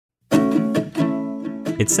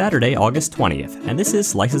It's Saturday, August 20th, and this is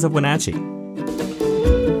Slices of Wenatchee.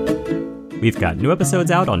 We've got new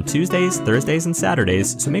episodes out on Tuesdays, Thursdays, and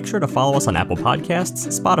Saturdays, so make sure to follow us on Apple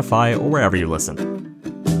Podcasts, Spotify, or wherever you listen.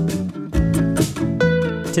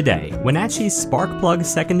 Today, Wenatchee's spark plug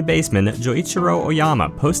second baseman Joichiro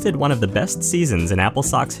Oyama posted one of the best seasons in Apple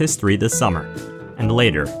Sox history this summer. And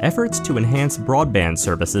later, efforts to enhance broadband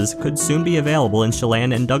services could soon be available in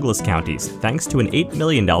Chelan and Douglas counties, thanks to an $8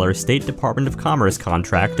 million State Department of Commerce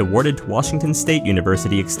contract awarded to Washington State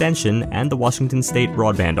University Extension and the Washington State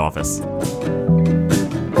Broadband Office.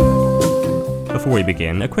 Before we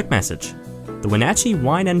begin, a quick message. The Wenatchee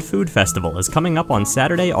Wine and Food Festival is coming up on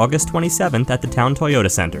Saturday, August 27th at the Town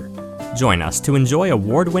Toyota Center. Join us to enjoy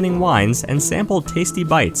award-winning wines and sample tasty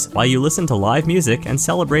bites while you listen to live music and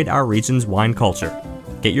celebrate our region's wine culture.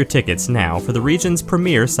 Get your tickets now for the region's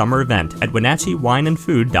premier summer event at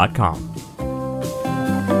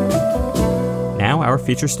WenatcheeWineandFood.com. Now our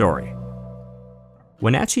feature story.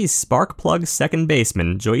 Wenatchee's spark plug second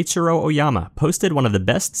baseman Joichiro Oyama posted one of the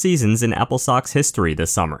best seasons in Apple Sox history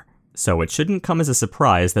this summer. So it shouldn't come as a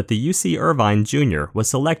surprise that the UC Irvine Jr. was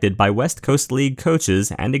selected by West Coast League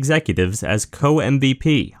coaches and executives as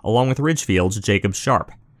co-MVP, along with Ridgefield's Jacob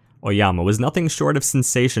Sharp. Oyama was nothing short of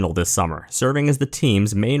sensational this summer, serving as the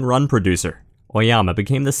team's main run producer. Oyama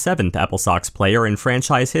became the 7th Apple Sox player in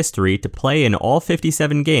franchise history to play in all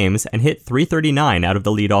 57 games and hit .339 out of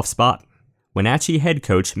the leadoff spot. Wenatchee head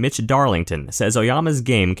coach Mitch Darlington says Oyama's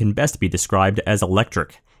game can best be described as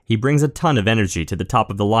electric. He brings a ton of energy to the top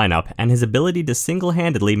of the lineup, and his ability to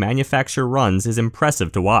single-handedly manufacture runs is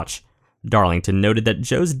impressive to watch. Darlington noted that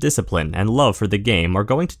Joe's discipline and love for the game are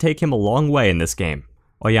going to take him a long way in this game.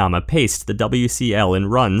 Oyama paced the WCL in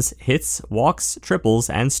runs, hits, walks, triples,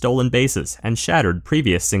 and stolen bases, and shattered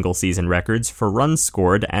previous single-season records for runs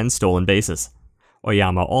scored and stolen bases.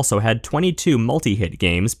 Oyama also had 22 multi-hit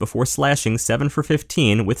games before slashing 7 for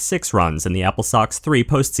 15 with 6 runs in the Apple Sox 3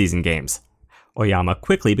 postseason games. Oyama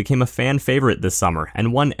quickly became a fan favorite this summer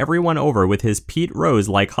and won everyone over with his Pete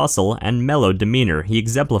Rose-like hustle and mellow demeanor he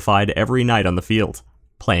exemplified every night on the field.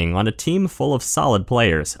 Playing on a team full of solid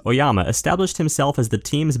players, Oyama established himself as the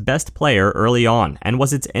team's best player early on and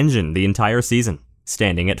was its engine the entire season.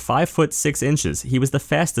 Standing at 5 foot 6 inches, he was the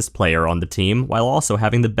fastest player on the team while also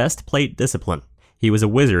having the best plate discipline. He was a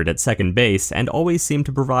wizard at second base and always seemed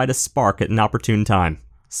to provide a spark at an opportune time.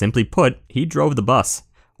 Simply put, he drove the bus.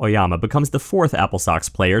 Oyama becomes the 4th Apple Sox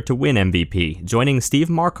player to win MVP, joining Steve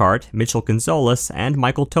Marquardt, Mitchell Gonzalez, and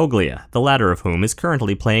Michael Toglia, the latter of whom is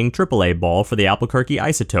currently playing AAA ball for the Albuquerque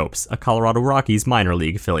Isotopes, a Colorado Rockies minor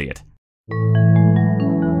league affiliate.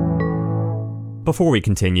 Before we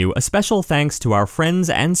continue, a special thanks to our friends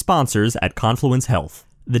and sponsors at Confluence Health.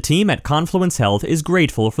 The team at Confluence Health is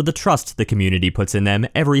grateful for the trust the community puts in them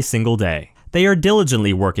every single day. They are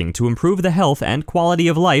diligently working to improve the health and quality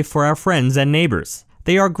of life for our friends and neighbors.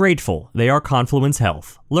 They are grateful. They are Confluence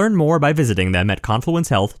Health. Learn more by visiting them at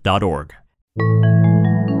confluencehealth.org.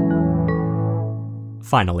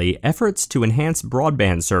 Finally, efforts to enhance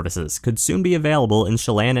broadband services could soon be available in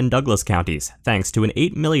Chelan and Douglas counties, thanks to an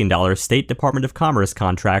 $8 million State Department of Commerce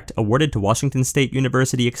contract awarded to Washington State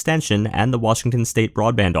University Extension and the Washington State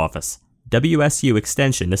Broadband Office. WSU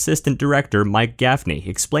Extension Assistant Director Mike Gaffney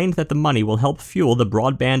explained that the money will help fuel the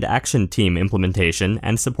Broadband Action Team implementation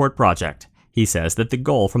and support project. He says that the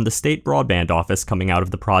goal from the State Broadband Office coming out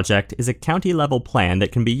of the project is a county-level plan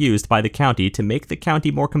that can be used by the county to make the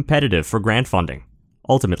county more competitive for grant funding.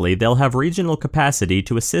 Ultimately, they'll have regional capacity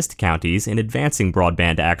to assist counties in advancing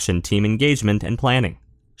Broadband Action Team engagement and planning.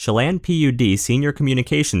 Chelan PUD Senior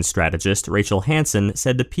Communications Strategist Rachel Hansen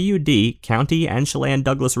said the PUD, County, and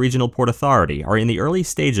Chelan-Douglas Regional Port Authority are in the early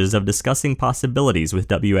stages of discussing possibilities with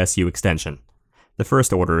WSU Extension. The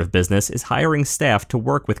first order of business is hiring staff to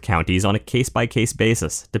work with counties on a case-by-case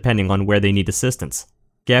basis, depending on where they need assistance.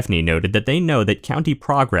 Gaffney noted that they know that county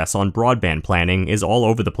progress on broadband planning is all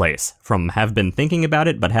over the place, from have been thinking about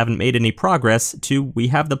it but haven't made any progress to we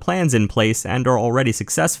have the plans in place and are already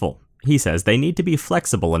successful. He says they need to be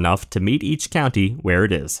flexible enough to meet each county where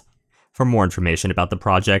it is. For more information about the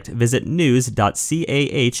project, visit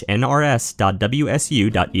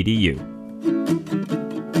news.cahnrs.wsu.edu.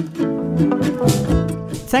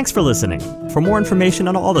 Thanks for listening. For more information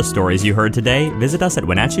on all the stories you heard today, visit us at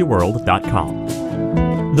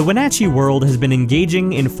WenatcheeWorld.com. The Wenatchee World has been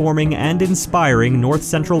engaging, informing, and inspiring North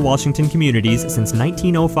Central Washington communities since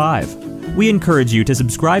 1905. We encourage you to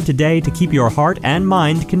subscribe today to keep your heart and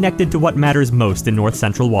mind connected to what matters most in North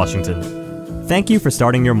Central Washington. Thank you for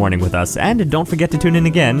starting your morning with us, and don't forget to tune in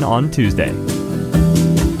again on Tuesday.